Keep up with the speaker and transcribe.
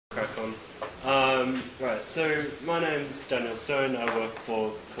So my name's Daniel Stone. I work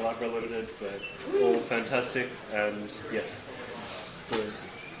for Collabra Limited. We're all fantastic, and yes,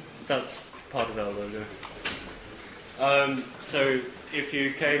 that's part of our logo. So if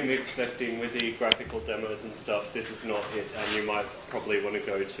you came expecting whizzy graphical demos and stuff, this is not it, and you might probably want to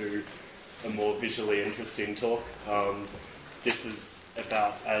go to a more visually interesting talk. This is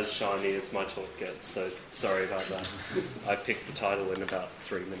about as shiny as my talk gets, so sorry about that. I picked the title in about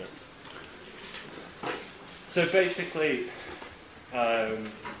 3 minutes. So basically,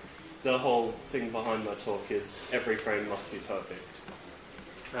 the whole thing behind my talk is every frame must be perfect.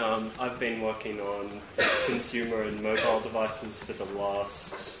 I've been working on consumer and mobile devices for the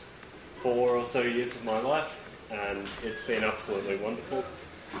last 4 or so years of my life, and it's been absolutely wonderful.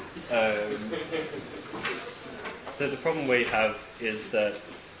 So the problem we have is that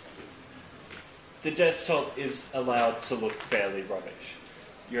the desktop is allowed to look fairly rubbish.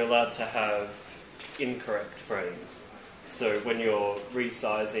 You're allowed to have incorrect frames. So when you're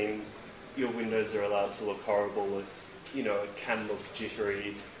resizing, your windows are allowed to look horrible. It can look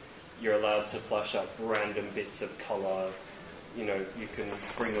jittery. You're allowed to flash up random bits of colour. You can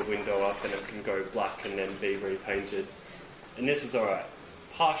bring a window up and it can go black and then be repainted. And this is alright.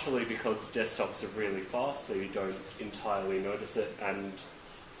 Partially because desktops are really fast, so you don't entirely notice it, and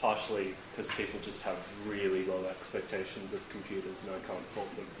partially because people just have really low expectations of computers and I can't fault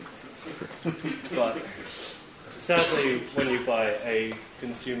them. But sadly, when you buy a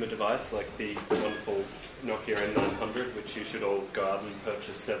consumer device like the wonderful Nokia N900, which you should all go out and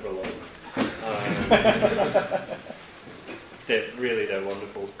purchase several of, they're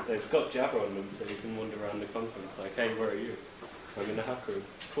wonderful. They've got Jabber on them, so you can wander around the conference like, hey, where are you? I'm in a hack room.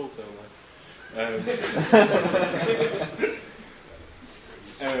 Cool, so am I.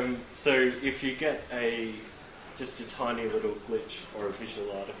 So if you get just a tiny little glitch or a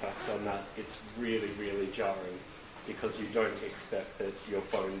visual artifact on that, it's really, really jarring because you don't expect that your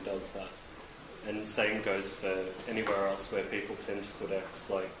phone does that. And same goes for anywhere else where people tend to put X,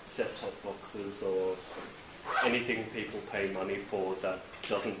 like set-top boxes or anything people pay money for that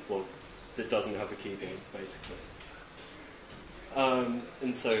doesn't have a keyboard, basically.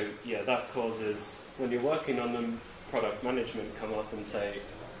 And so, that causes, when you're working on them, product management come up and say,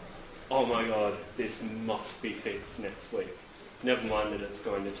 oh my god, this must be fixed next week. Never mind that it's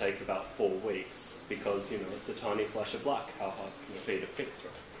going to take about 4 weeks because, it's a tiny flash of black. How hard can it be to fix,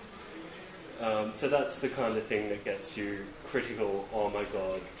 right? So that's the kind of thing that gets you critical, oh my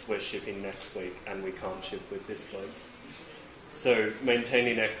god, we're shipping next week and we can't ship with this bugs. So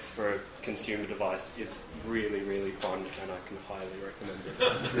maintaining X for a consumer device is really, really fun, and I can highly recommend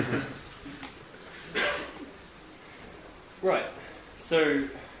it. Right, so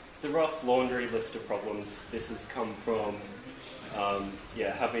the rough laundry list of problems, this has come from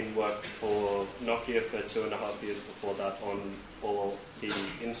having worked for Nokia for 2.5 years before that on all the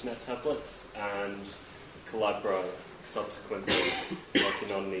internet tablets, and Collabra subsequently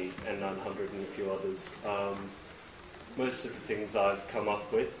working on the N900 and a few others. Most of the things I've come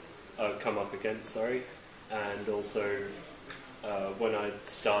up against, and also when I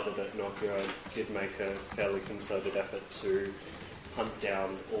started at Nokia, I did make a fairly concerted effort to hunt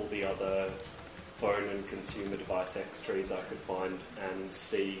down all the other phone and consumer device X trees I could find and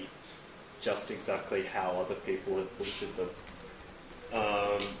see just exactly how other people had bullshit them.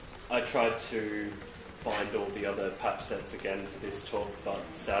 I tried to find all the other patch sets again for this talk, but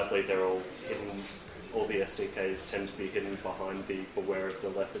sadly they're all hidden. All the SDKs tend to be hidden behind the beware of the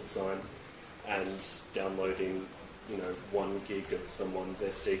leopard sign, and downloading 1 gig of someone's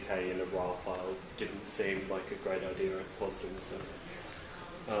SDK in a RAR file didn't seem like a great idea at FOSDEM.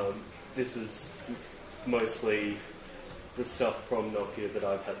 So this is mostly the stuff from Nokia that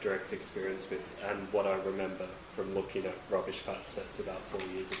I've had direct experience with and what I remember from looking at rubbish patch sets about 4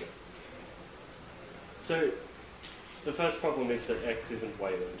 years ago. So the first problem is that X isn't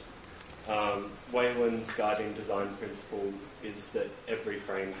Wayland. Wayland's guiding design principle is that every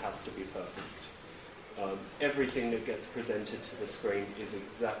frame has to be perfect. Everything that gets presented to the screen is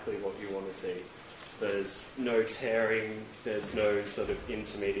exactly what you want to see. There's no tearing, there's no sort of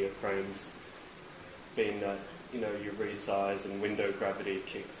intermediate frames, being that you resize and window gravity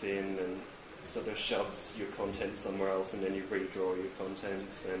kicks in and sort of shoves your content somewhere else, and then you redraw your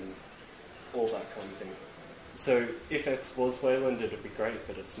contents and all that kind of thing. So if X was Wayland, it'd be great,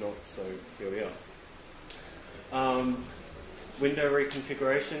 but it's not, so here we are. Window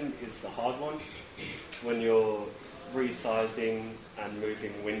reconfiguration is the hard one. When you're resizing and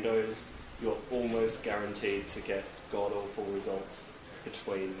moving windows, you're almost guaranteed to get god-awful results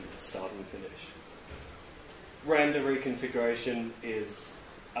between start and finish. RandR reconfiguration is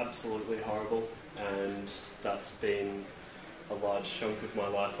absolutely horrible, and that's been a large chunk of my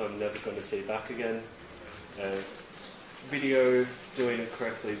life I'm never going to see back again. Video, doing it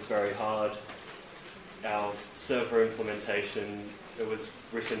correctly is very hard. Our server implementation, it was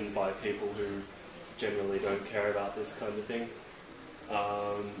written by people who generally don't care about this kind of thing.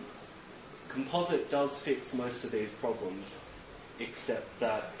 Composite does fix most of these problems, except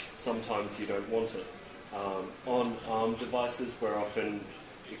that sometimes you don't want it. On ARM devices, we're often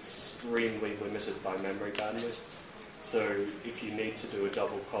extremely limited by memory bandwidth. So if you need to do a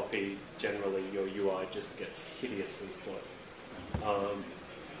double copy, generally your UI just gets hideously slow.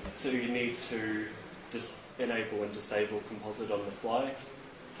 So you need to enable and disable Composite on the fly,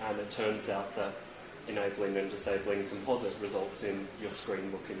 and it turns out that enabling and disabling Composite results in your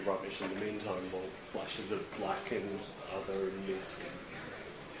screen looking rubbish in the meantime, while flashes of black and other misc.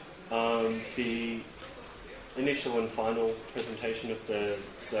 The initial and final presentation of the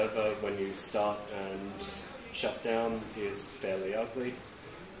server when you start and shut down is fairly ugly.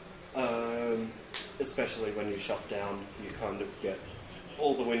 Especially when you shut down, you kind of get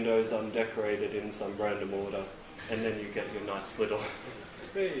all the windows undecorated in some random order, and then you get your nice little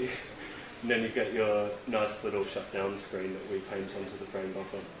and then you get your nice little shutdown screen that we paint onto the frame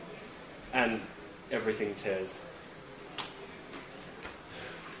buffer, and everything tears.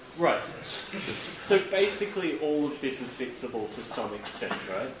 Right. So basically all of this is fixable to some extent,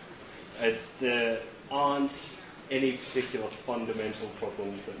 right? There aren't any particular fundamental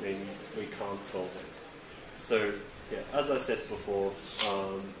problems that mean we can't solve it. So, yeah, as I said before,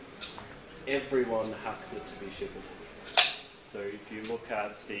 everyone hacks it to be shippable. So if you look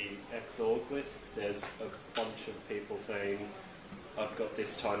at the X.org list, there's a bunch of people saying, I've got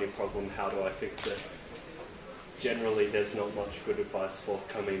this tiny problem, how do I fix it? Generally, there's not much good advice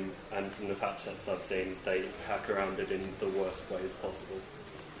forthcoming, and from the patch sets I've seen, they hack around it in the worst ways possible.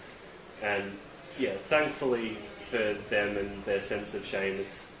 And yeah, thankfully for them and their sense of shame,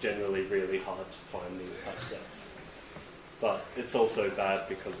 it's generally really hard to find these patch sets. But it's also bad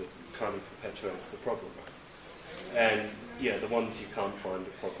because it kind of perpetuates the problem. And yeah, the ones you can't find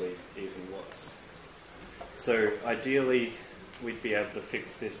are probably even worse. So ideally, we'd be able to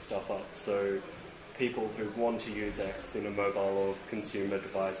fix this stuff up so people who want to use X in a mobile or consumer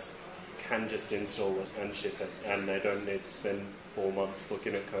device can just install it and ship it, and they don't need to spend 4 months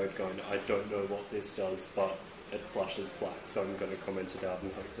looking at code going, I don't know what this does, but it flashes black, so I'm going to comment it out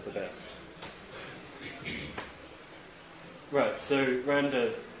and hope for the best. Right, so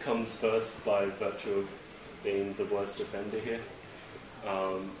RandR comes first by virtue of being the worst offender here.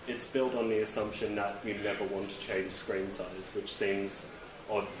 It's built on the assumption that you never want to change screen size, which seems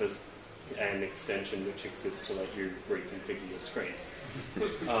odd for an extension which exists to let you reconfigure your screen.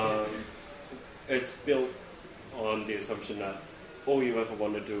 It's built on the assumption that all you ever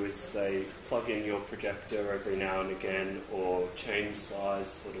want to do is, say, plug in your projector every now and again, or change size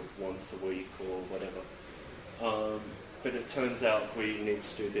sort of once a week or whatever. But it turns out we need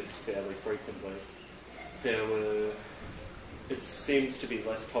to do this fairly frequently. It seems to be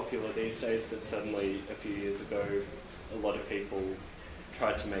less popular these days, but certainly a few years ago, a lot of people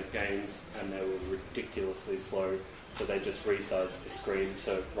tried to make games and they were ridiculously slow, so they just resized the screen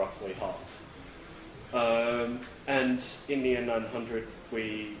to roughly half. And in the N900,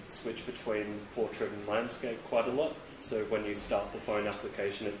 we switch between portrait and landscape quite a lot. So when you start the phone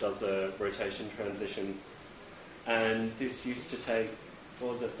application, it does a rotation transition. And this used to take,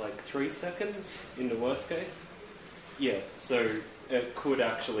 what was it, like 3 seconds in the worst case? Yeah, so it could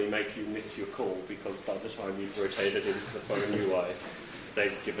actually make you miss your call because by the time you've rotated into the phone UI,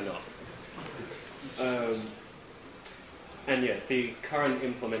 they've given up. And yeah, the current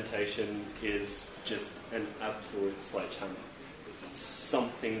implementation is just an absolute sledgehammer.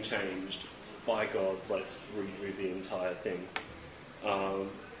 Something changed. By God, let's redo the entire thing.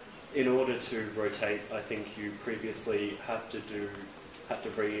 In order to rotate, I think you previously had to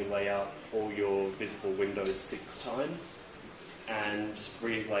re-lay out all your visible windows 6 times, and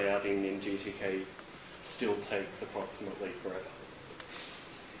re-layouting in GTK still takes approximately forever.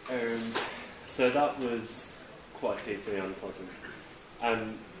 So that was quite deeply unpleasant.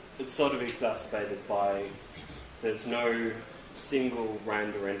 And it's sort of exacerbated by there's no single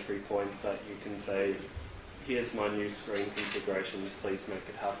RandR entry point that you can say, here's my new screen configuration, please make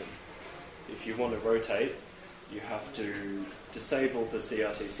it happen. If you want to rotate, you have to disable the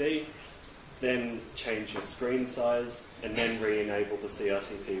CRTC, then change your screen size, and then re-enable the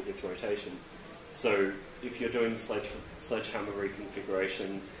CRTC with rotation. So if you're doing sledgehammer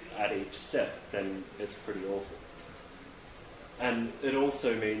reconfiguration at each step, then it's pretty awful. And it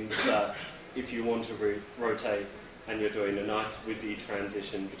also means that if you want to rotate and you're doing a nice whizzy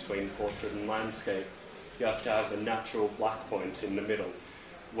transition between portrait and landscape, you have to have a natural black point in the middle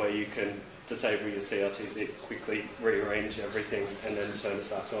where you can disable your CRTZ, quickly rearrange everything and then turn it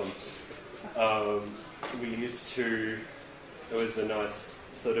back on. It was a nice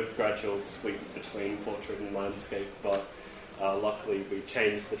sort of gradual sweep between portrait and landscape, but luckily we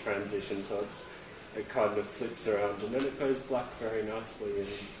changed the transition so it kind of flips around and then it goes black very nicely and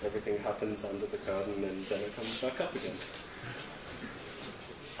everything happens under the curtain and then it comes back up again.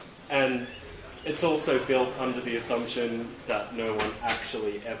 And it's also built under the assumption that no one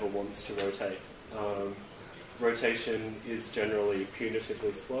actually ever wants to rotate. Rotation is generally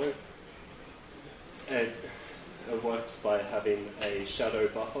punitively slow. It works by having a shadow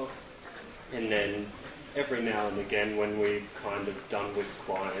buffer, and then every now and again when we're kind of done with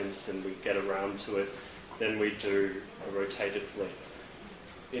clients and we get around to it, then we do a rotated blip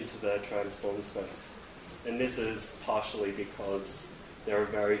into the transform space. And this is partially because there are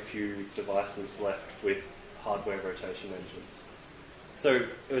very few devices left with hardware rotation engines. So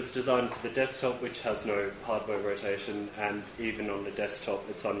it was designed for the desktop, which has no hardware rotation, and even on the desktop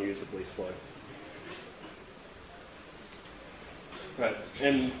it's unusably slow. Right,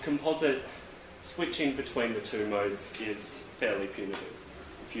 and Composite, switching between the two modes is fairly punitive.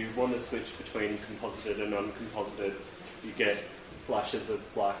 If you want to switch between composited and uncomposited, you get flashes of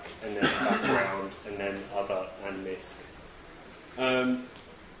black and then background and then other and misc.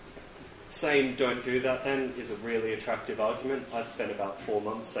 Saying don't do that then is a really attractive argument. I spent about 4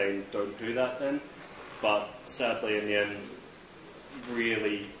 months saying don't do that then, but sadly in the end,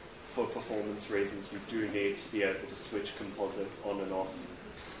 really for performance reasons, we do need to be able to switch composite on and off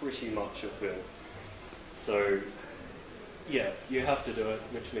pretty much at will. So yeah, you have to do it,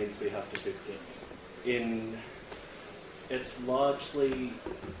 which means we have to fix it. It's largely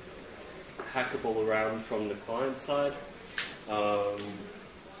hackable around from the client side.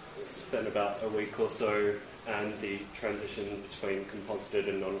 Spent about a week or so, and the transition between composited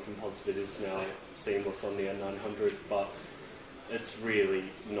and non-composited is now seamless on the N900, but it's really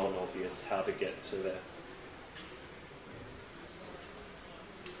non-obvious how to get to there.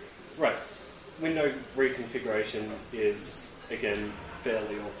 Right, window reconfiguration is, again,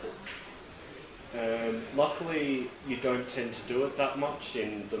 fairly awful. Luckily, you don't tend to do it that much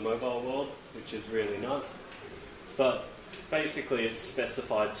in the mobile world, which is really nice, but basically it's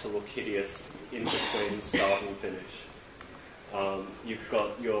specified to look hideous in between start and finish. You've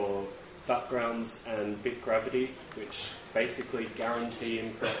got your backgrounds and bit gravity, which basically guarantee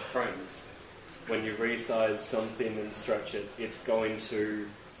incorrect frames. When you resize something and stretch it, it's going to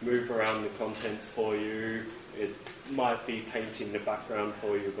move around the contents for you. It might be painting the background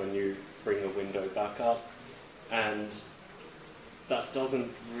for you when you bring a window back up, and that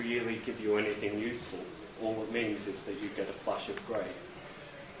doesn't really give you anything useful. All it means is that you get a flash of grey.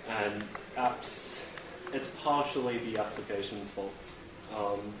 And apps, it's partially the application's fault.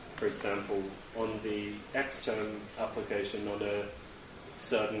 For example, on the X11 application on a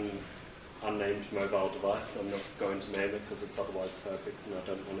certain unnamed mobile device, I'm not going to name it because it's otherwise perfect and I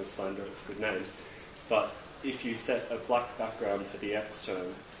don't want to slander its good name, but if you set a black background for the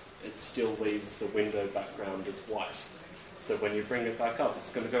X11, it still leaves the window background as white. So when you bring it back up,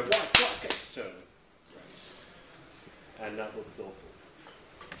 it's going to go white, black, X11. And that looks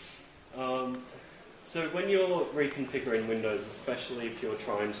awful. So when you're reconfiguring Windows, especially if you're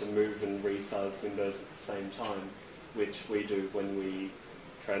trying to move and resize Windows at the same time, which we do when we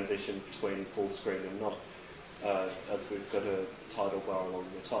transition between full screen and not, as we've got a title bar along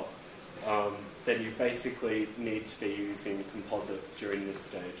the top, then you basically need to be using Composite during this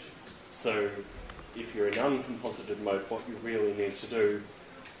stage. So if you're in uncomposited mode, what you really need to do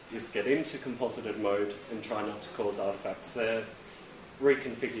is get into composited mode and try not to cause artifacts there,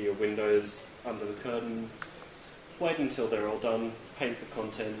 reconfigure your windows under the curtain, wait until they're all done, paint the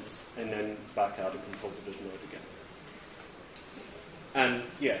contents, and then back out of composited mode again. And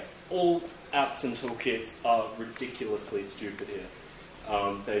yeah, all apps and toolkits are ridiculously stupid here.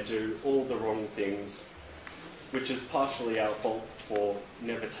 They do all the wrong things, which is partially our fault for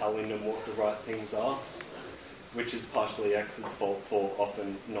never telling them what the right things are, which is partially X's fault for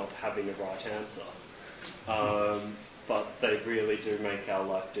often not having a right answer. But they really do make our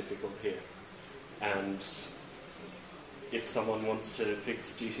life difficult here. And if someone wants to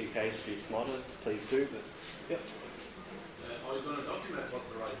fix GTK to be smarter, please do. But yep. Are you going to document what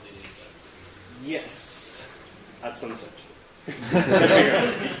the right thing is then? Yes, at some stage.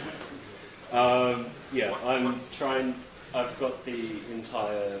 Yeah, I'm trying. I've got the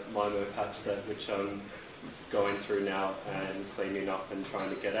entire MIMO patch set, which I'm going through now and cleaning up and trying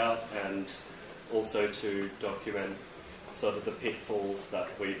to get out, and also to document sort of the pitfalls that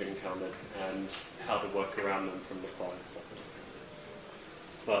we've encountered and how to work around them from the client side.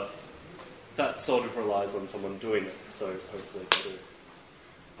 But that sort of relies on someone doing it, so hopefully they do.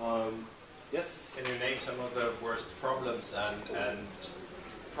 Yes? Can you name some of the worst problems and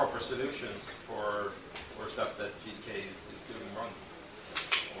proper solutions for stuff that GTK is doing wrong?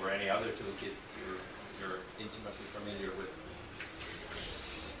 Or any other toolkit you're intimately familiar with?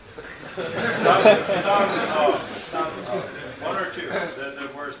 some one or two, the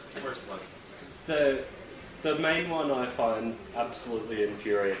worst ones. The main one I find absolutely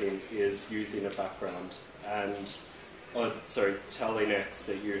infuriating is using a background and, telling X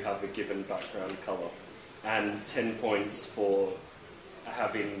that you have a given background color and 10 points for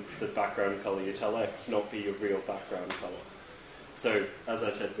having the background color you tell X not be your real background color. So, as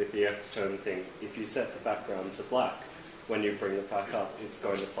I said with the X tone thing, if you set the background to black, when you bring it back up, it's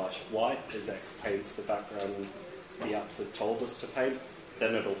going to flash white as X paints the background the apps have told us to paint,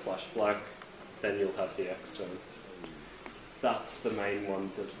 then it'll flash black, then you'll have the X tone. That's the main one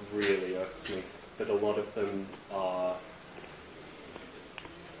that really irks me. But a lot of them are...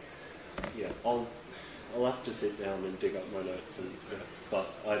 Yeah, I'll have to sit down and dig up my notes, but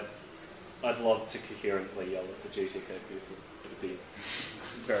I'd love to coherently yell at the GTK people. It'd be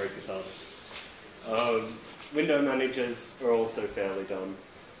very cathartic. Window managers are also fairly dumb.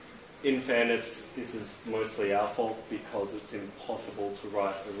 In fairness, this is mostly our fault because it's impossible to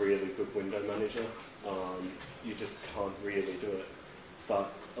write a really good window manager. You just can't really do it.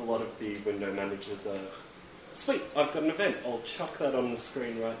 But a lot of the window managers are, sweet, I've got an event, I'll chuck that on the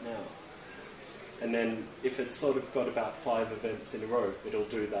screen right now. And then if it's sort of got about 5 events in a row, it'll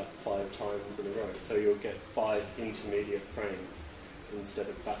do that 5 times in a row. So you'll get 5 intermediate frames instead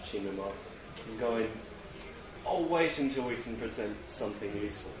of batching them up and going, I'll wait until we can present something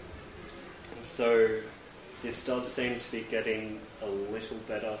useful. So this does seem to be getting a little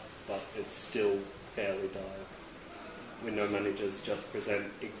better, but it's still fairly dire. Window managers just present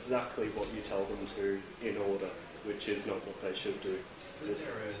exactly what you tell them to in order, which is not what they should do. Is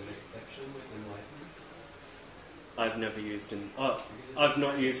there an exception with Enlightenment? I've never used I've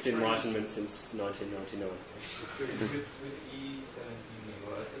not used Enlightenment since 1999. Because with E17,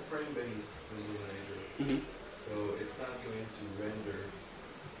 well, it's a frame-based window manager, so it's not going to render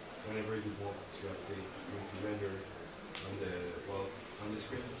whenever you want to update. It's going to render on the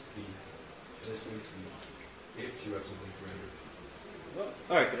screen speed, if you have something to render. Well,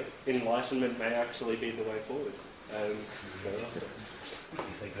 okay. Enlightenment may actually be the way forward. You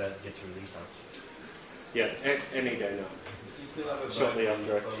think that gets released out? Yeah, any day now. You still have a bug shortly when after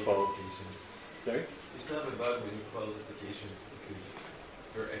you close X12. applications. Sorry? You still have a bug when you close applications because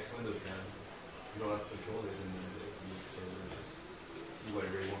your X window's down. You don't have to control it, and then the server just do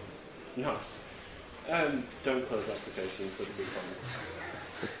whatever it wants. Nice. Don't close applications, it'll be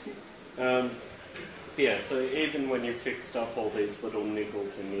fun. Yeah, so even when you've fixed up all these little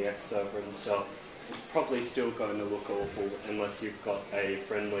niggles in the X server and stuff, it's probably still going to look awful unless you've got a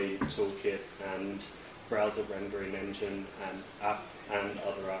friendly toolkit and browser rendering engine and app and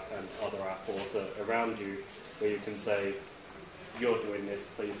other app author around you where you can say, you're doing this,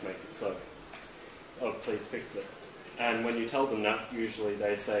 please make it so. Or please fix it. And when you tell them that, usually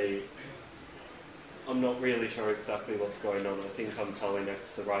they say, I'm not really sure exactly what's going on. I think I'm telling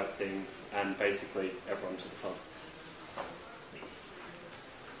X the right thing, and basically everyone to the pub.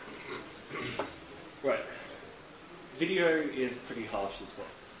 Right. Video is pretty harsh as well.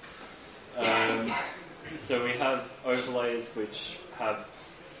 So we have overlays which have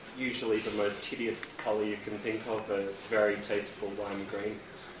usually the most hideous colour you can think of, a very tasteful lime green.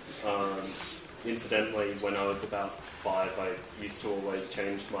 Incidentally, when I was about 5, I used to always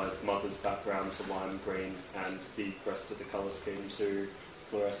change my mother's background to lime green and the rest of the colour scheme to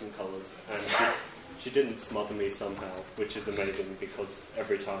fluorescent colours. And she didn't smother me somehow, which is amazing because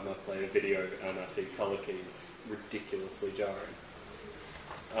every time I play a video and I see colour key, it's ridiculously jarring.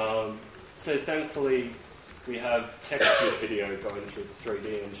 So thankfully, we have textured video going through the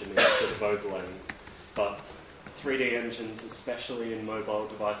 3D engine instead of overlaying. But 3D engines, especially in mobile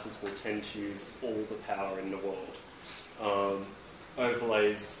devices, will tend to use all the power in the world.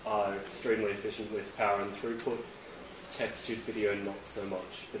 Overlays are extremely efficient with power and throughput. Textured video, not so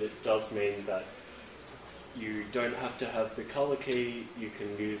much. But it does mean that you don't have to have the color key. You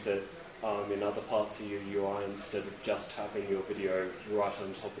can use it in other parts of your UI instead of just having your video right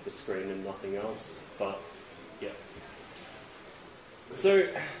on top of the screen and nothing else. But, yeah. So,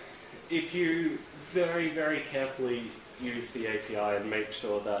 if you very, very carefully use the API and make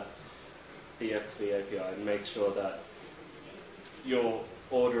sure that the XV API and make sure that your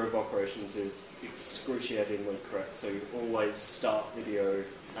order of operations is excruciatingly correct. So you always start video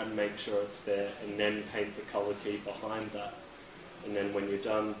and make sure it's there, and then paint the color key behind that. And then when you're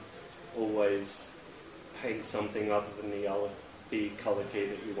done, always paint something other than the color key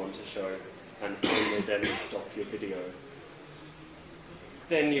that you want to show, and only then stop your video.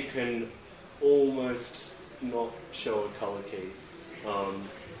 Then you can almost not show a color key.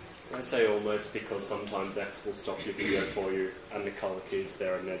 I say almost because sometimes X will stop your video for you and the color key is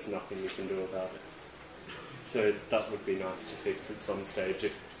there and there's nothing you can do about it. So that would be nice to fix at some stage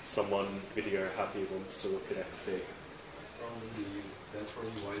if someone video happy wants to look at XD. That's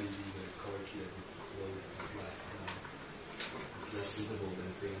probably why you use a color key that is close to black. It's less visible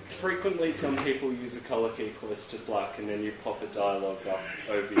than green. Frequently some people use a color key close to black and then you pop a dialogue up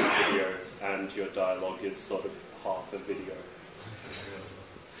over your video and your dialogue is sort of half a video.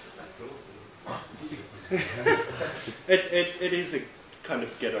 It is a kind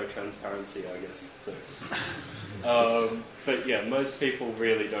of ghetto transparency, I guess. So, but yeah, most people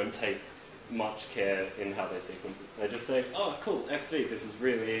really don't take much care in how they sequence it. They just say, "Oh, cool, XD, this is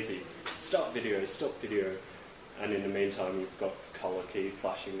really easy. Start video, stop video," and in the meantime, you've got color key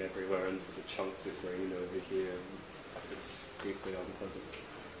flashing everywhere and sort of chunks of green over here. And it's deeply unpleasant.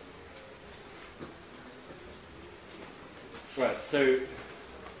 Right, so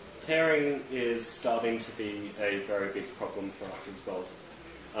tearing is starting to be a very big problem for us as well.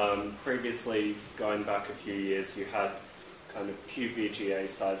 Previously, going back a few years, you had kind of QVGA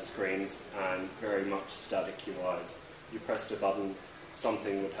size screens and very much static UIs. You pressed a button,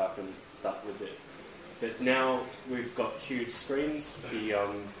 something would happen, that was it. But now we've got huge screens. The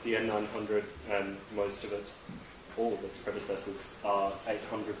N900 and all of its predecessors are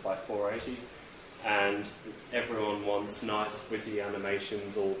 800 by 480. And everyone wants nice fuzzy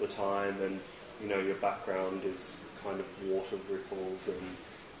animations all the time, and your background is kind of water ripples, and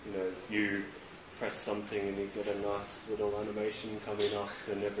you press something and you get a nice little animation coming up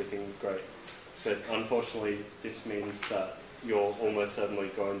and everything's great. But unfortunately this means that you're almost certainly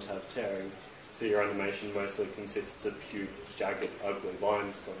going to have tearing, so your animation mostly consists of huge, jagged, ugly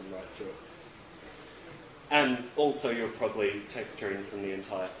lines going right through it. And also you're probably texturing from the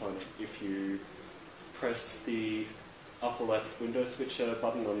entire planet. If you press the upper left window switcher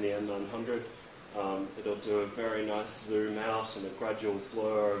button on the N900, it'll do a very nice zoom out and a gradual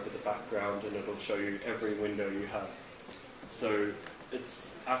blur over the background, and it'll show you every window you have. So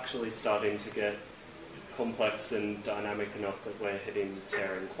it's actually starting to get complex and dynamic enough that we're hitting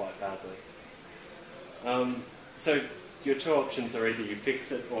tearing quite badly. So your two options are either you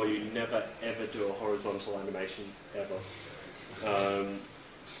fix it or you never ever do a horizontal animation ever.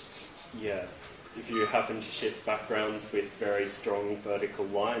 If you happen to ship backgrounds with very strong vertical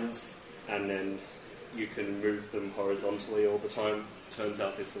lines and then you can move them horizontally all the time, turns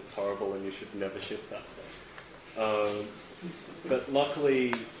out this looks horrible and you should never ship that. But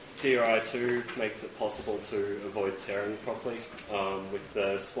luckily DRI2 makes it possible to avoid tearing properly with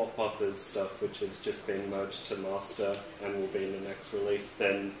the swap buffers stuff, which has just been merged to master and will be in the next release.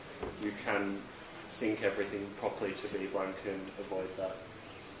 Then you can sync everything properly to be blank and avoid that.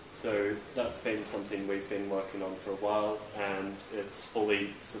 So that's been something we've been working on for a while, and it's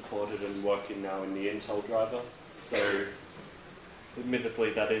fully supported and working now in the Intel driver. So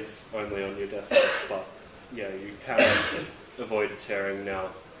admittedly that is only on your desktop, but yeah, you can avoid tearing now.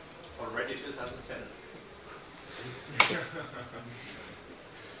 Already 2010.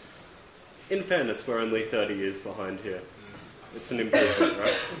 In fairness, we're only 30 years behind here. It's an improvement,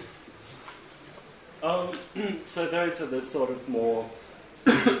 right? So those are the sort of more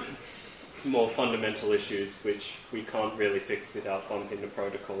fundamental issues which we can't really fix without bumping the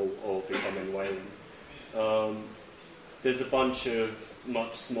protocol or becoming Wayland. There's a bunch of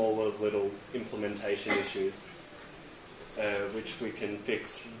much smaller little implementation issues which we can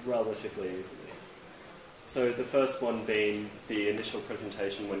fix relatively easily. So the first one being the initial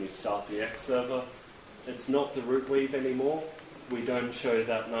presentation when you start the X server. It's not the root weave anymore. We don't show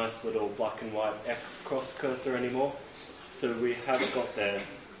that nice little black and white X cross cursor anymore. So we have got there.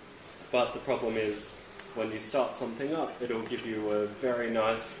 But the problem is, when you start something up, it'll give you a very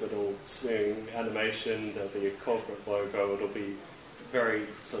nice little swing animation. There'll be a corporate logo. It'll be very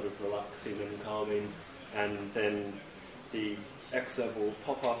sort of relaxing and calming. And then the X server will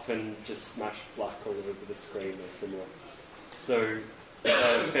pop up and just smash black all over the screen or similar. So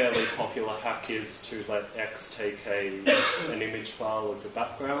a fairly popular hack is to let X take an image file as a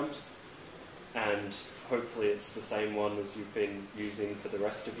background, and hopefully it's the same one as you've been using for the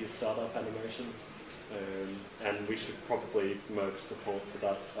rest of your startup animation. And we should probably merge support for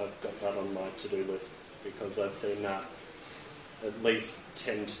that. I've got that on my to-do list because I've seen that at least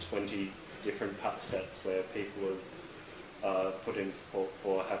 10 to 20 different patch sets where people have put in support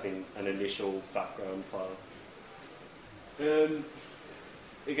for having an initial background file.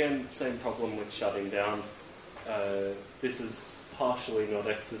 Again, same problem with shutting down. This is partially not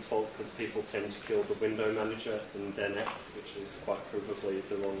X's fault because people tend to kill the window manager and then X, which is quite provably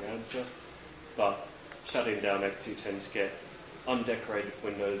the wrong answer. But shutting down X, you tend to get undecorated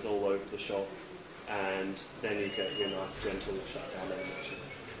windows all over the shop, and then you get your nice gentle shutdown animation.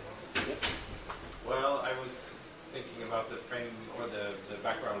 Yep. Well, I was thinking about the frame or the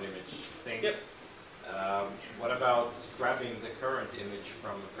background image thing. Yep. What about grabbing the current image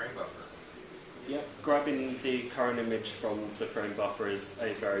from the frame buffer? Yep, grabbing the current image from the frame buffer is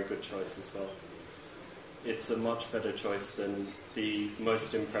a very good choice as well. It's a much better choice than the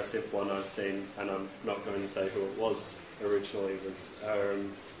most impressive one I've seen, and I'm not going to say who it was originally.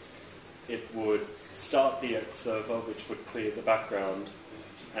 It would start the X server, which would clear the background,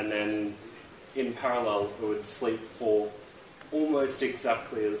 and then in parallel it would sleep for almost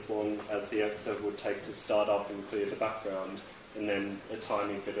exactly as long as the X server would take to start up and clear the background, and then a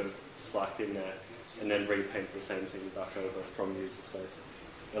tiny bit of slack in there, and then repaint the same thing back over from user space.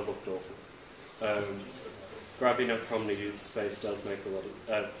 It looked awful. Grabbing it from the user space does make a lot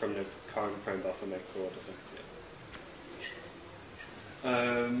of, from the current frame buffer makes a lot of sense,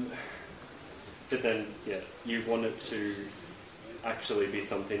 yeah. But then, yeah, you want it to actually be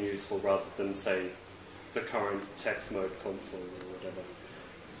something useful rather than, say, the current text mode console or whatever.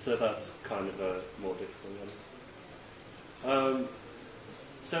 So that's kind of a more difficult one.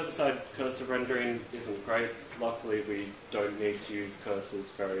 Server-side cursor rendering isn't great. Luckily, we don't need to use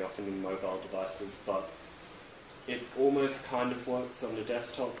cursors very often in mobile devices, but it almost kind of works on the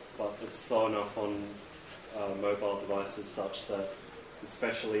desktop, but it's slow enough on mobile devices such that,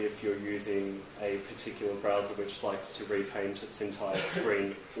 especially if you're using a particular browser which likes to repaint its entire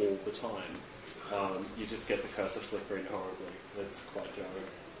screen all the time, you just get the cursor flickering horribly. It's quite jarring.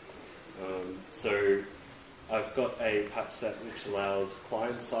 So I've got a patch set which allows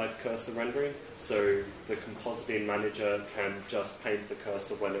client-side cursor rendering, so the Composite manager can just paint the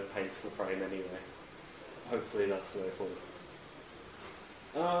cursor when it paints the frame anyway. Hopefully that's the way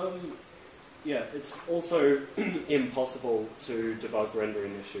forward. Yeah, it's also impossible to debug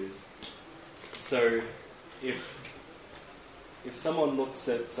rendering issues. So if someone looks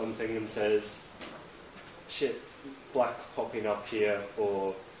at something and says, shit, black's popping up here,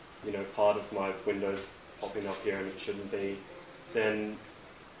 or part of my window's popping up here and it shouldn't be, then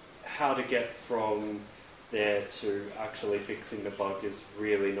how to get from there to actually fixing the bug is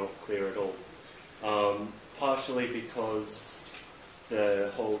really not clear at all. Partially because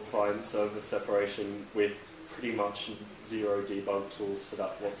the whole client-server separation with pretty much zero debug tools for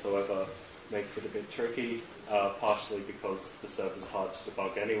that whatsoever makes it a bit tricky, partially because the server's hard to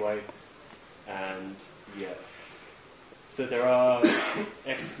debug anyway, and yeah. So there are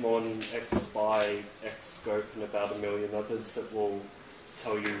Xmon, Xspy, Xscope, and about a million others that will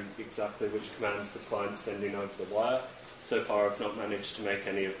tell you exactly which commands the client's sending over the wire. So far I've not managed to make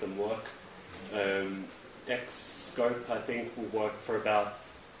any of them work. Xscope, I think, will work for about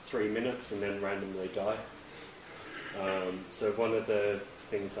 3 minutes and then randomly die. So one of the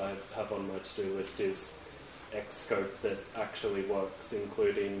things I have on my to-do list is Xscope that actually works,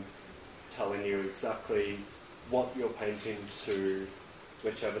 including telling you exactly what you're painting to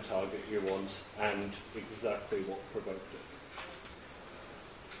whichever target you want and exactly what provoked it.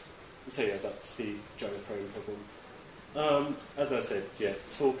 So yeah, that's the Java frame problem. As I said, yeah,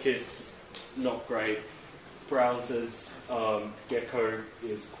 toolkits, not great. Browsers, Gecko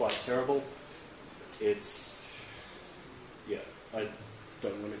is quite terrible. It's, yeah, I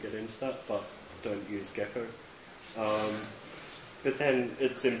don't want to get into that, but don't use Gecko. But then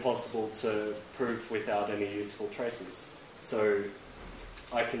it's impossible to prove without any useful traces. So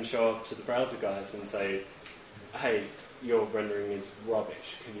I can show up to the browser guys and say, hey, your rendering is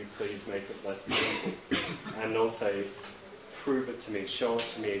rubbish, can you please make it less painful? And they'll say, prove it to me, show it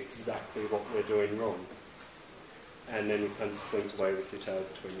to me exactly what we're doing wrong. And then you kind of slink away with your tail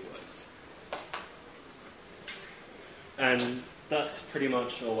between your legs. And that's pretty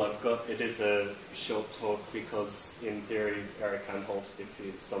much all I've got. It is a short talk because, in theory, Eric Anholt, if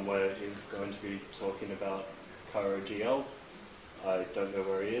he's somewhere, is going to be talking about CairoGL. I don't know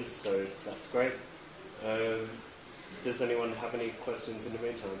where he is, so that's great. Does anyone have any questions in the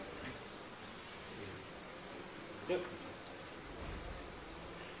meantime? Yep.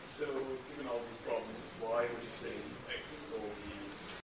 So, given all these problems, why would you say is X or the